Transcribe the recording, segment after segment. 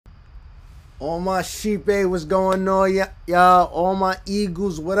All my sheep, what's going on, y'all? All my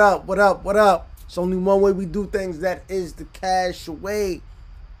eagles, what up, what up, what up? It's only one way we do things, that is the cash way.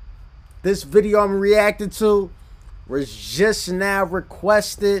 This video I'm reacting to was just now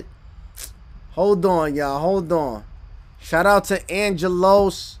requested. Hold on, y'all, hold on. Shout out to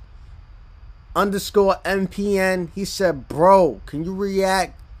Angelos _MPN. He said, bro, can you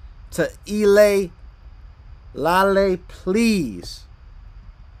react to ELAI, LALE, please?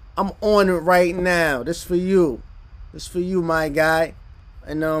 I'm on it right now. This for you. This for you, my guy.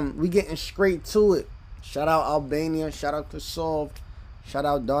 And we getting straight to it. Shout out Albania. Shout out Kosovo. Shout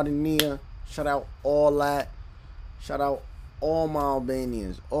out Dardania. Shout out all that. Shout out all my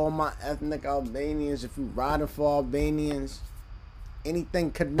Albanians. All my ethnic Albanians. If you riding for Albanians,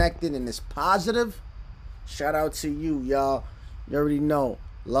 anything connected and it's positive, shout out to you, y'all. You already know.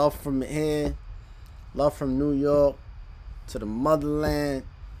 Love from here. Love from New York to the motherland,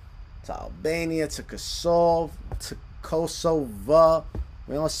 to Albania, to Kosovo, to Kosovo.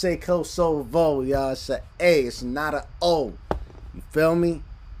 We don't say Kosovo, y'all. It's a A. It's not a O. You feel me?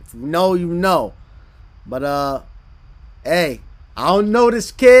 If you know, you know. But hey, I don't know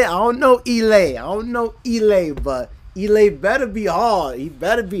this kid. I don't know ELAI. I don't know ELAI, but ELAI better be hard. He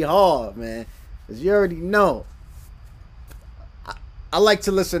better be hard, man. Cause you already know. I like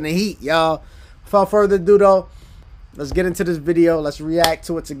to listen to heat, y'all. Without further ado, though, let's get into this video. Let's react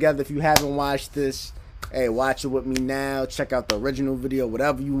to it together. If you haven't watched this, hey, watch it with me now. Check out the original video,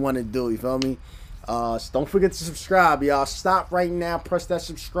 whatever you want to do. You feel me? Don't forget to subscribe, y'all. Stop right now. Press that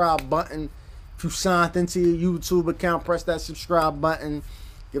subscribe button. If you signed into your YouTube account, press that subscribe button.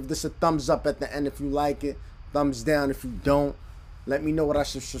 Give this a thumbs up at the end if you like it. Thumbs down if you don't. Let me know what I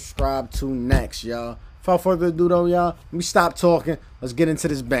should subscribe to next, y'all. Without further ado, though, y'all, let me stop talking. Let's get into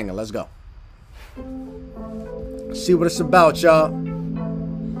this banger. Let's go. See what it's about, y'all.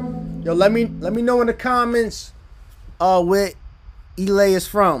 Yo, let me know in the comments where ELAI is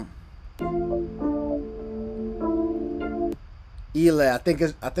from. ELAI,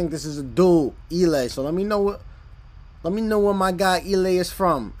 I think this is a dude, ELAI. So let me know where my guy ELAI is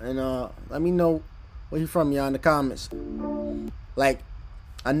from, and let me know where he from, y'all, in the comments. Like,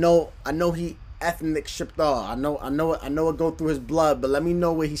 I know he ethnic shipped off. I know it go through his blood, but let me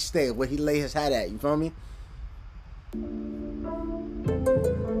know where he stay, where he lay his hat at. You feel me?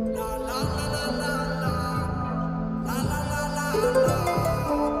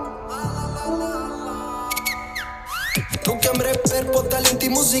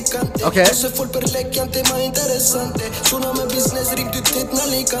 Okay.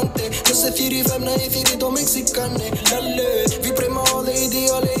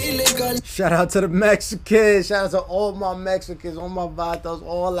 Shout out to the Mexicans. Shout out to all my Mexicans, all my vatos,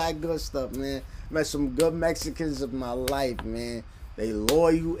 all that good stuff, man. Met some good Mexicans of my life, man. They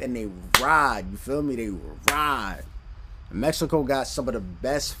loyal and they ride. You feel me? They ride. Mexico got some of the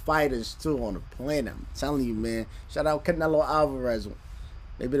best fighters too on the planet. I'm telling you, man. Shout out Canelo Alvarez.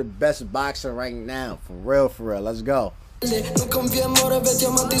 Maybe the best boxer right now. For real, for real. Let's go. No confiamo,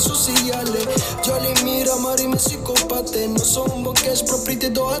 vediamo sociale. Già li mira, ma rime psicopate. Non sono un bocchesh,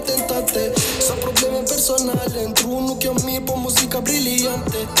 proprite do attentate. Sa problemi personali. Entro uno che mi po' musica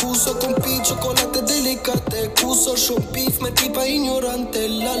brillante. Cuso con pi, cioccolate delicate. Cuso show beef, me tipa ignorante.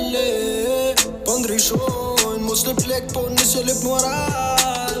 LALE, pondri show. Mos në plek, po nisë lep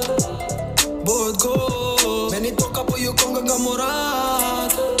moral. Bëhet go, me një toka po ju konga nga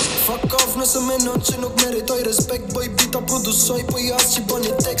morat. Fuck off nëse menon që nuk meritoj respekt. Bëj bita produsoj, po jas që bën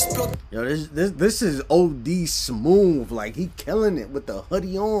një tekst plot. Yo, this is OD smooth. Like, he killing it with the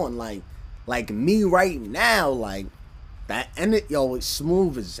hoodie on. Like me right now. Like, that, and it, yo, it's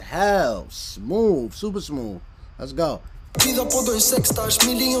smooth as hell. Smooth, super smooth. Let's go. Vida po dojnë seksta, është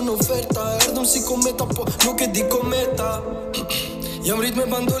milion oferta. Erdëm si kometa, po nuk e di kometa. Jam rrit me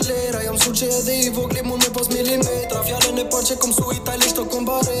bandolera, jam su që edhe i vogli mu me pas milimetra. Fjallën e par që kom su italisht të kom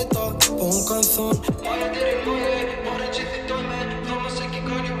bareta. Po unë kanë thonë maja diri mboje, pare që thitoj me dhome se ki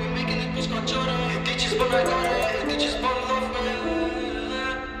kari, we making it po s'ka qare. E ti që s'bën rajtare, e ti që s'bën dhofme.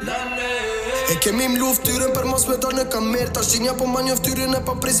 LALE e kemi m'luft tyren për mos me dar në kamer. Ta shinja po ma një ftyrën e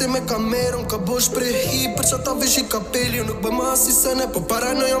pa prisi me kamerën. Ka bosh prehi për që ta vish i kapeli. Nuk bëjma asi sene, po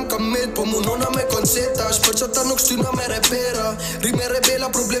parano jam kamet. Po munona me konceta, shpër që ta nuk shtyna me repera. Rime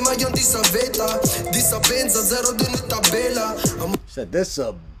rebela, problema janë disa veta. Disa benza, zero dhe një tabela. Said this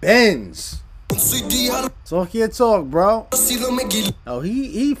a Benz. Talk your talk, bro. Oh,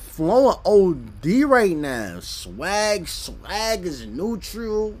 he flowing OD right now. Swag is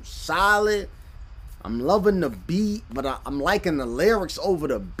neutral, solid. I'm loving the beat, but I'm liking the lyrics over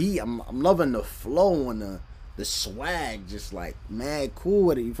the beat. I'm loving the flow and the swag, just like mad cool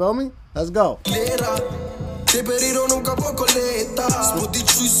with it. You feel me? Let's go.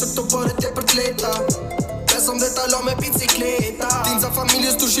 Som de taler med bicicleta. Din sa familie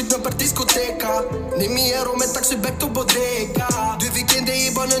stor shit med per diskoteka. Nimi ero med taxi back to bodega. Du weekende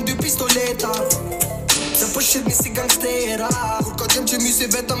i banen du pistoleta. Se po shit mi si gangstera. Kur ka djem që mi si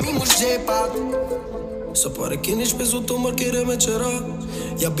veta mi mu shgjepat. Se pare kini shpezu të markere me qera.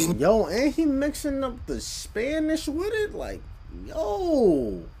 Yo, and he mixing up the Spanish with it? Like,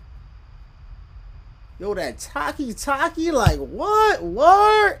 yo, that talkie, like, what?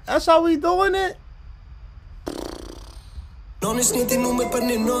 What? That's how we doing it?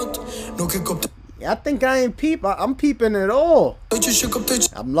 Yeah, I think I ain't peep. I'm peeping it all.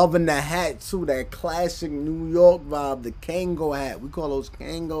 I'm loving the hat too, that classic New York vibe, the Kango hat. We call those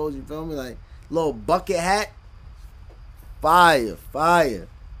Kangos, you feel me? Like little bucket hat. Fire, fire.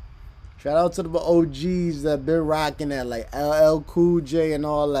 Shout out to the OGs that been rocking that, like LL Cool J and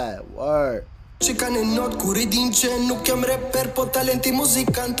all that. Word. Cicane not curi din ce nu chiam rapper po talenti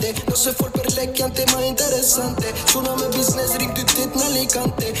muzicante. Nu se for per le chiante mai interesante. Suona me business rig du tit na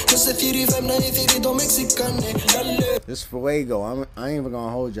licante. Nu se firi fem na firi do mexicane. This Fuego, I ain't even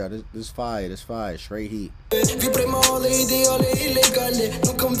gonna hold y'all. This fire, straight heat. Vi prema le ideale illegale.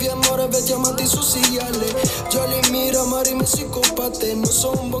 Nu când vien mora ve diamanti sociale. Già li mira mari me psicopate. Nu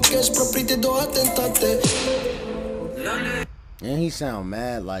so un bon cash proprite do attentate. And he sound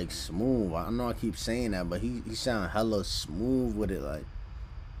mad like smooth. I know I keep saying that, but he sound hella smooth with it. Like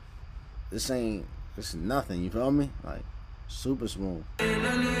this is nothing. You feel me? Like super smooth.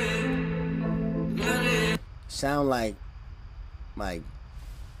 Sound like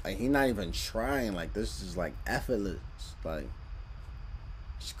he not even trying. Like this is like effortless. Like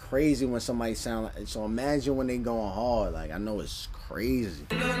it's crazy when somebody sound like. So imagine when they going hard. Like I know it's crazy.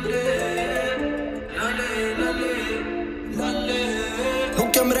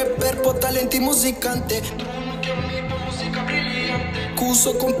 Non chiam rapper po talenti musicante.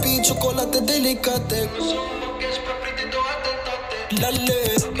 Cuso con pi cioccolate delicate.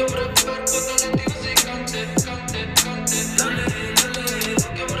 LALE. Non chiam rapper po talenti musicante. LALE.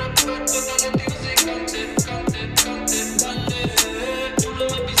 Non chiam rapper po talenti musicante. LALE. Tu non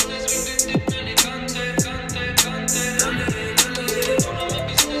mi business with the delicante.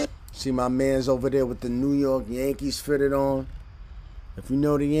 See my man's over there with the New York Yankees fitted on. If you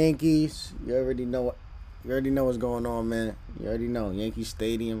know the Yankees, you already know what's going on, man. You already know Yankee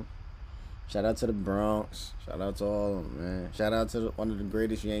Stadium. Shout out to the Bronx. Shout out to all of them, man. Shout out to one of the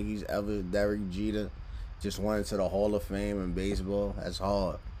greatest Yankees ever, Derek Jeter. Just went into the Hall of Fame in baseball. That's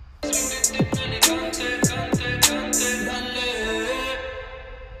hard.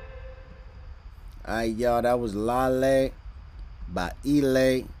 Alright, y'all. That was LALE by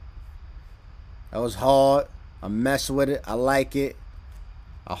ELAI. That was hard. I mess with it. I like it.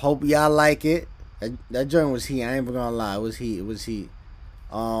 I hope y'all like it. That joint was heat. I ain't even gonna lie. It was heat. It was heat.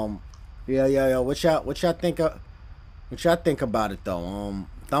 Yeah. What y'all think about it though?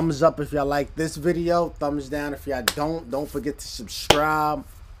 Thumbs up if y'all like this video. Thumbs down if y'all don't. Don't forget to subscribe.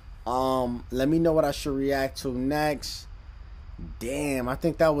 Let me know what I should react to next. Damn, I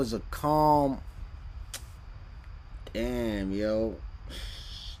think that was a calm. Damn, yo.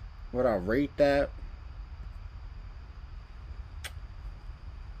 Would I rate that?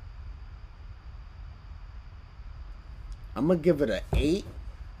 I'm gonna give it an 8.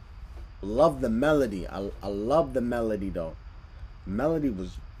 Love the melody. I love the melody though. Melody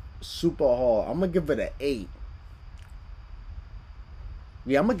was super hard. I'm gonna give it an 8.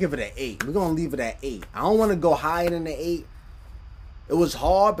 Yeah, I'm gonna give it an 8. We're gonna leave it at 8. I don't want to go higher than the 8. It was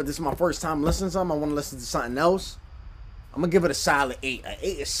hard, but this is my first time listening to something. I want to listen to something else. I'm gonna give it a solid 8. An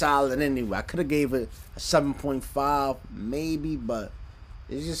 8 is solid anyway. I could have gave it a 7.5 maybe, but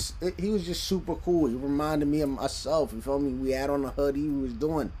it's just he was just super cool. He reminded me of myself. You feel me? We had on the hood. He was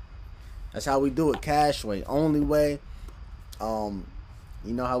doing. That's how we do it. Cash way, only way. You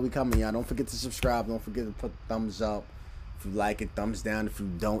know how we coming, y'all. Don't forget to subscribe. Don't forget to put thumbs up if you like it. Thumbs down if you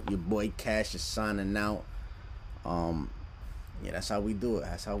don't. Your boy Cash is signing out. Yeah, that's how we do it.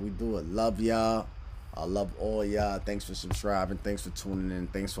 That's how we do it. Love y'all. I love all y'all. Thanks for subscribing. Thanks for tuning in.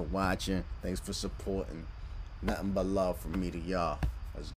 Thanks for watching. Thanks for supporting. Nothing but love from me to y'all.